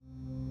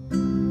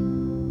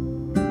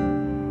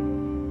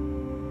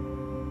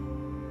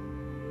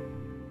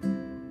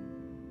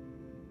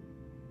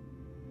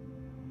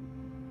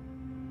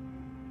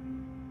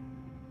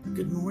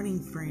Good morning,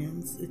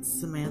 friends. It's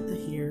Samantha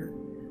here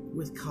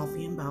with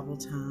Coffee and Bible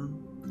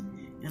Time,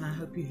 and I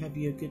hope you have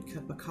a good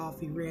cup of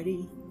coffee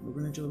ready. We're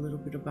going to do a little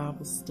bit of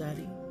Bible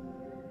study,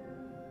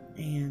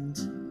 and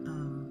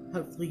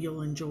hopefully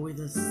you'll enjoy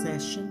this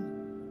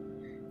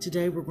session.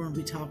 Today we're going to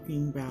be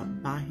talking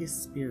about by His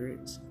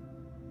Spirit,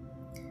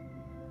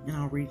 and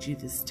I'll read you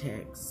this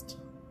text.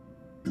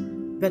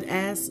 But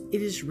as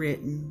it is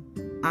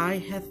written, eye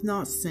hath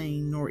not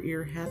seen, nor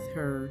ear hath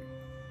heard,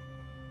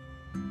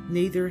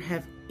 neither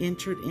have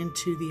entered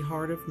into the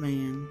heart of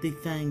man the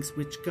things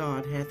which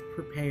God hath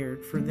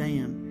prepared for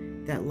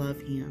them that love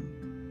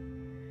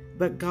him.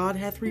 But God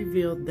hath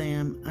revealed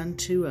them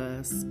unto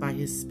us by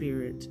his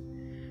Spirit.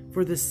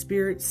 For the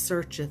Spirit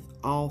searcheth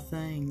all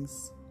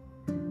things,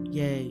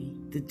 yea,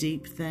 the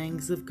deep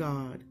things of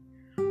God.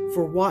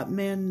 For what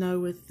man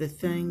knoweth the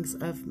things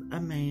of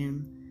a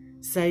man,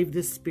 save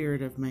the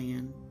spirit of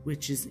man,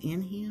 which is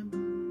in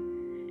him?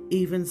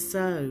 Even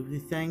so, the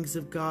things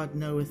of God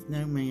knoweth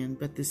no man,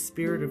 but the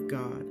Spirit of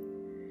God.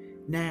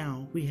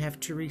 Now we have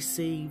to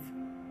receive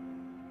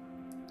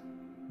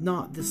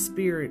not the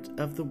spirit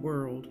of the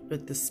world,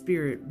 but the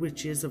Spirit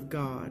which is of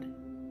God,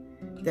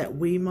 that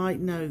we might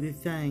know the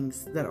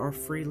things that are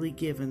freely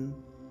given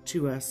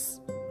to us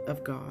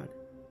of God.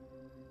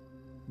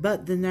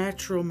 But the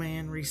natural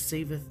man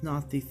receiveth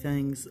not the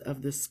things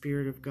of the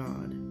Spirit of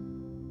God.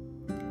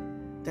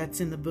 That's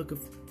in the book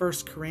of 1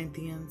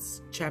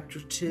 Corinthians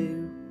chapter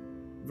 2,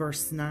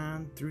 verse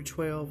 9 through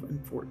 12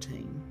 and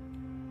 14.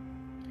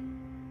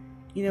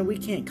 You know, we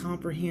can't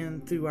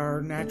comprehend through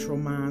our natural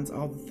minds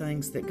all the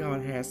things that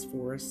God has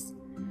for us,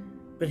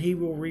 but he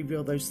will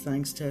reveal those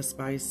things to us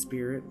by his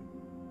Spirit.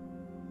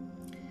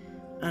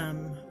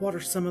 What are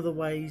some of the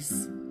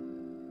ways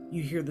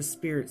you hear the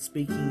Spirit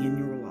speaking in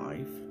your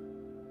life?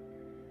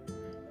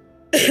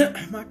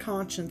 My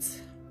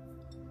conscience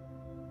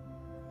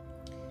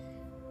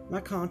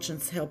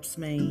helps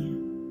me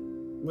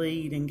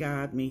lead and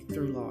guide me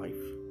through life.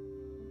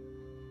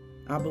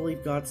 I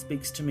believe God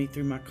speaks to me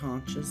through my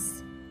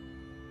conscience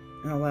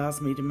and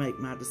allows me to make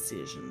my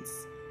decisions.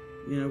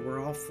 You know,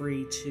 we're all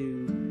free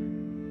to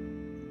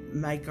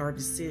make our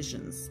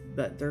decisions,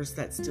 but there's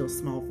that still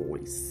small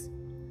voice.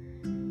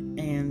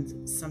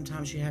 And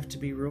sometimes you have to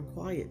be real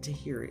quiet to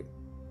hear it.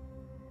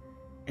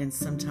 And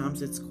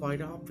sometimes it's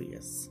quite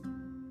obvious.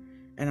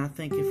 And I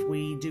think if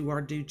we do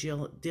our due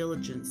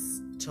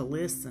diligence to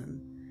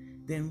listen,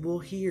 then we'll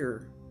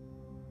hear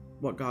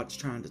what God's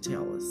trying to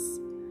tell us.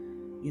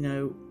 You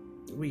know,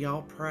 we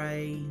all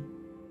pray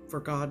for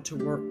God to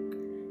work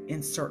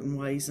in certain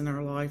ways in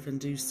our life and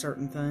do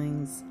certain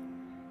things.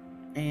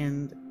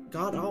 And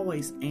God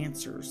always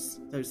answers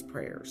those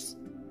prayers.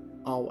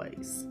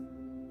 Always.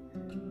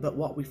 But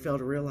what we fail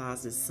to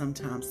realize is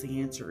sometimes the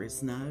answer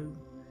is no.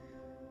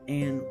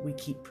 And we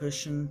keep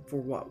pushing for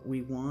what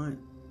we want.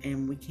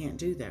 And we can't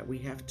do that. We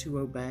have to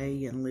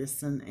obey and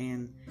listen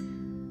and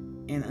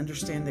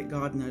understand that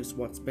God knows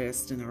what's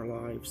best in our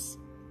lives.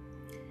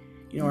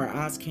 You know, our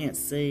eyes can't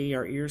see,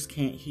 our ears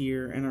can't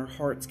hear, and our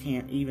hearts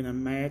can't even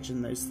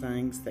imagine those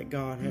things that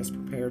God has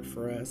prepared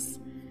for us.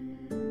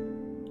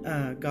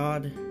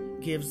 God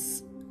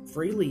gives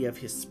freely of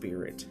his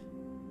Spirit.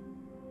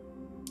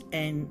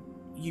 And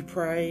you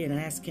pray and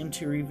ask him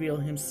to reveal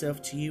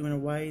himself to you in a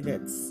way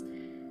that's,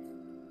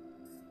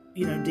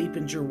 you know,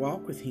 deepens your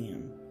walk with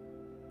him.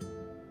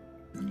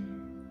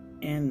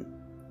 And,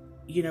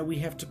 you know, we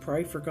have to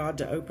pray for God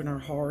to open our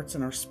hearts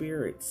and our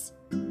spirits.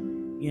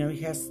 You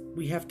know,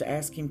 we have to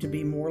ask him to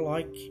be more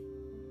like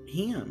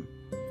him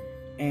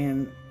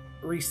and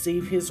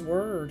receive his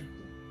word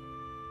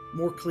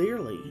more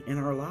clearly in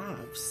our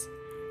lives.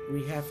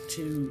 We have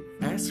to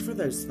ask for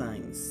those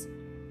things.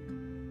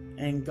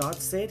 And God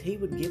said he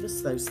would give us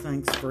those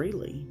things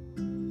freely.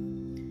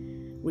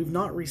 We've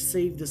not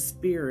received the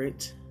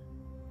spirit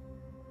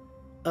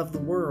of the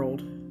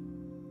world,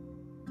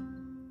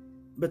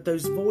 but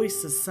those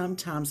voices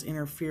sometimes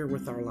interfere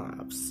with our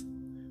lives.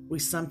 We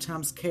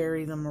sometimes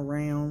carry them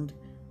around,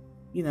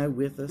 you know,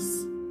 with us.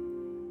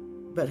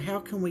 But how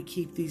can we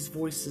keep these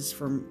voices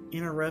from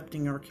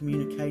interrupting our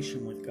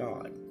communication with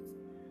God?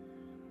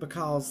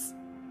 Because,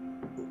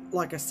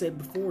 like I said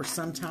before,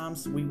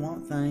 sometimes we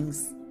want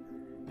things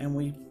and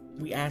we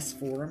ask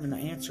for them and the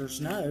answer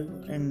is no.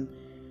 And,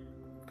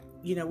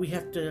 you know, we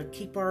have to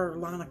keep our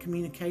line of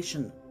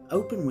communication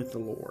open with the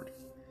Lord.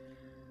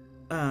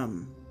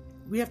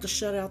 We have to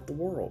shut out the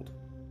world.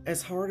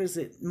 As hard as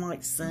it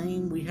might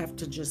seem, we have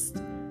to just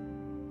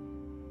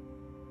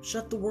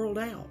shut the world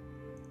out.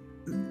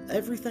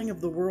 Everything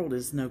of the world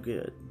is no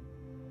good.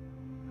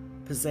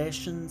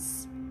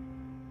 Possessions,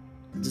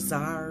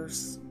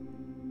 desires,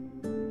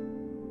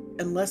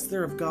 unless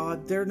they're of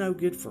God, they're no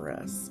good for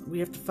us. We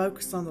have to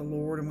focus on the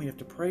Lord, and we have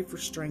to pray for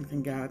strength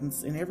and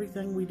guidance in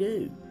everything we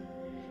do.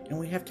 And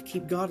we have to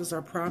keep God as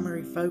our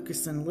primary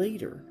focus and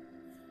leader.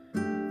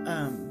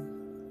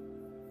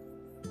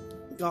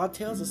 God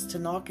tells us to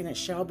knock and it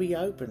shall be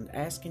opened.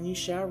 Ask and you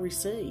shall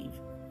receive.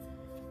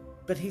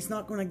 But he's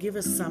not going to give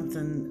us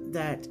something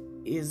that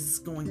is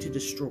going to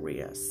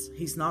destroy us.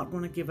 He's not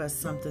going to give us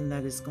something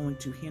that is going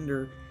to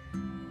hinder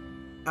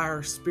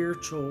our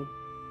spiritual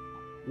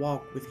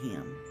walk with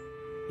Him.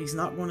 He's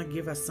not going to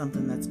give us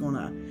something that's going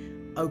to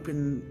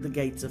open the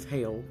gates of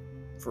hell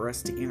for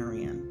us to enter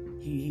in.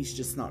 He's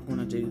just not going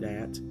to do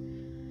that.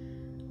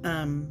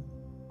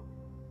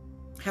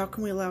 How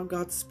can we allow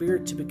God's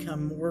Spirit to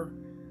become more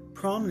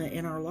prominent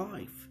in our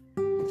life?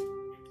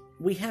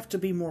 We have to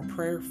be more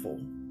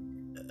prayerful,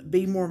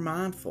 be more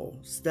mindful,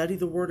 study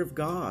the Word of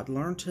God,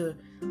 learn to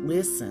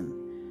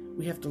listen.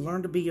 We have to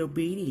learn to be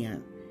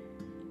obedient.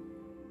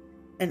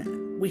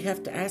 And we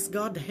have to ask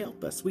God to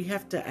help us. We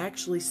have to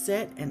actually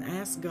sit and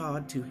ask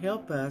God to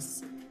help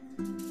us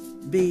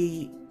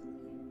be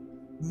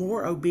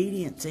more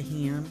obedient to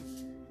Him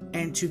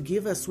and to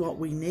give us what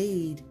we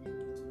need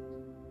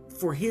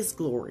for His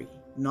glory,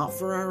 not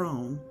for our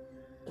own,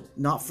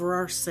 not for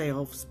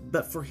ourselves,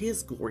 but for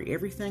His glory.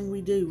 Everything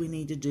we do, we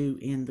need to do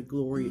in the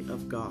glory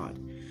of God.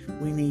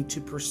 We need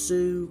to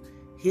pursue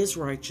His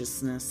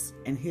righteousness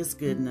and His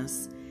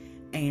goodness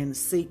and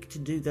seek to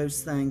do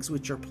those things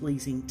which are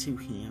pleasing to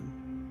Him.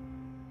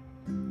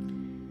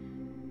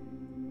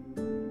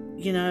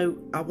 You know,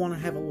 I want to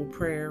have a little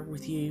prayer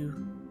with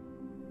you,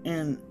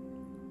 and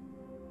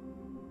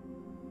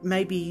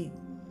maybe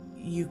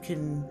you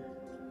can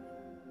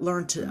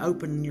learn to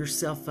open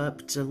yourself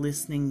up to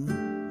listening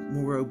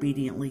more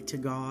obediently to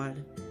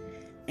God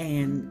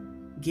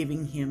and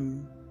giving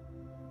Him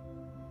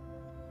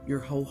your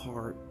whole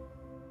heart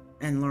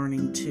and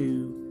learning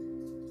to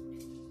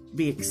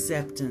be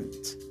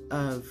acceptant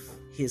of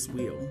His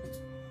will.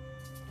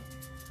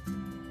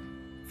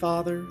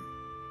 Father,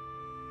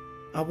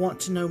 I want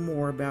to know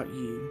more about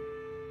You.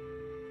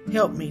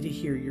 Help me to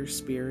hear Your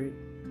Spirit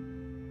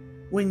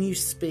when You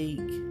speak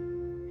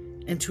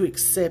and to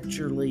accept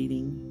Your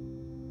leading.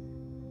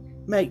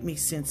 Make me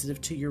sensitive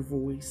to Your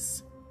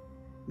voice.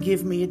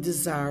 Give me a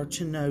desire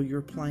to know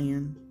Your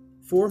plan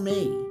for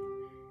me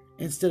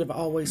instead of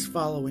always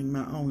following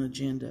my own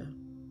agenda.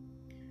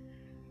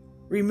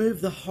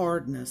 Remove the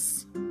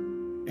hardness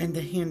and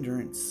the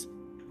hindrance.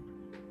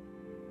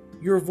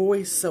 Your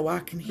voice so I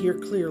can hear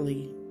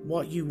clearly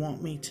what You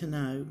want me to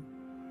know.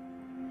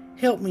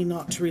 Help me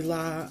not to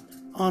rely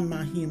on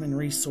my human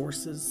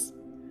resources,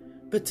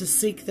 but to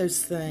seek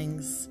those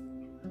things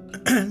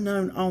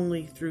known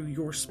only through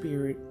Your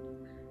Spirit,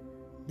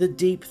 the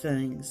deep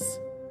things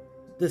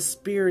the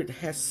Spirit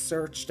has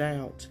searched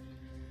out,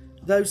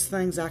 those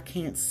things I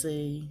can't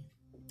see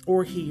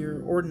or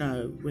hear or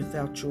know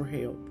without Your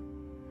help.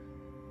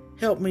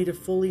 Help me to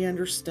fully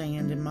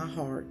understand in my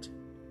heart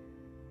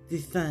the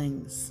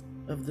things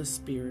of the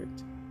Spirit.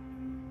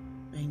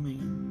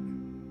 Amen.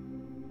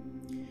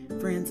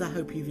 Friends, I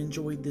hope you've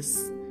enjoyed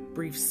this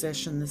brief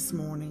session this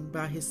morning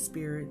by His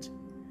Spirit,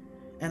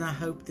 and I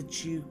hope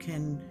that you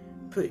can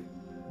put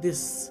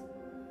this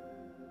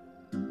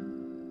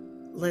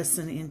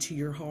lesson into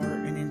your heart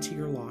and into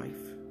your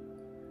life.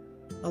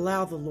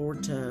 Allow the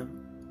Lord to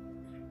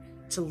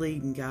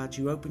lead and guide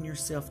you. Open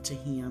yourself to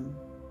Him.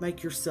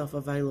 Make yourself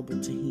available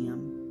to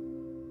Him.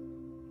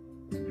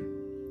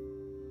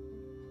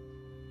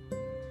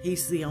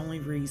 He's the only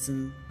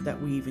reason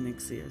that we even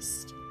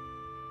exist.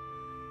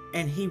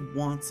 And He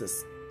wants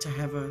us to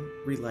have a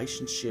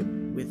relationship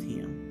with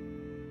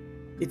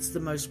Him. It's the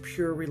most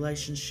pure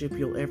relationship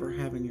you'll ever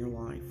have in your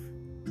life.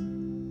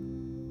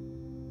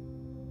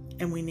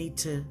 And we need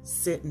to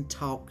sit and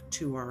talk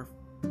to our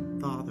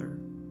Father.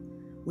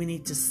 We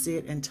need to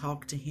sit and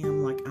talk to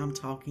Him like I'm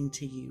talking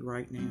to you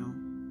right now.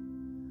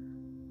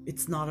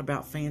 It's not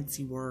about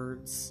fancy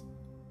words.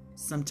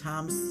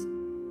 Sometimes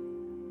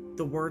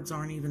the words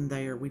aren't even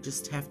there. We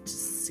just have to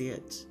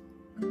sit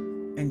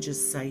and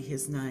just say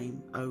His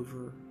name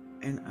over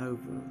and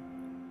over.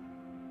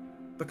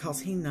 Because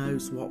He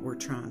knows what we're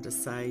trying to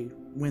say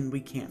when we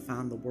can't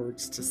find the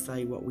words to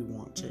say what we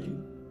want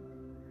to.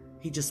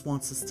 He just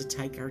wants us to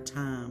take our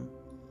time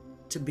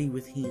to be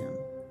with Him,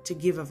 to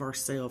give of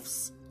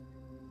ourselves.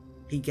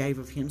 He gave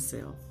of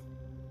Himself.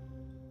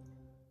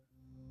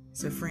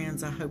 So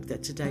friends, I hope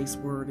that today's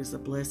word is a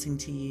blessing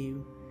to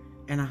you,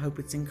 and I hope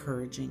it's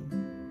encouraging.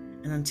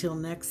 And until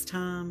next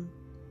time,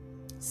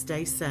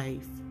 stay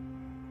safe,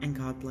 and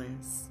God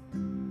bless.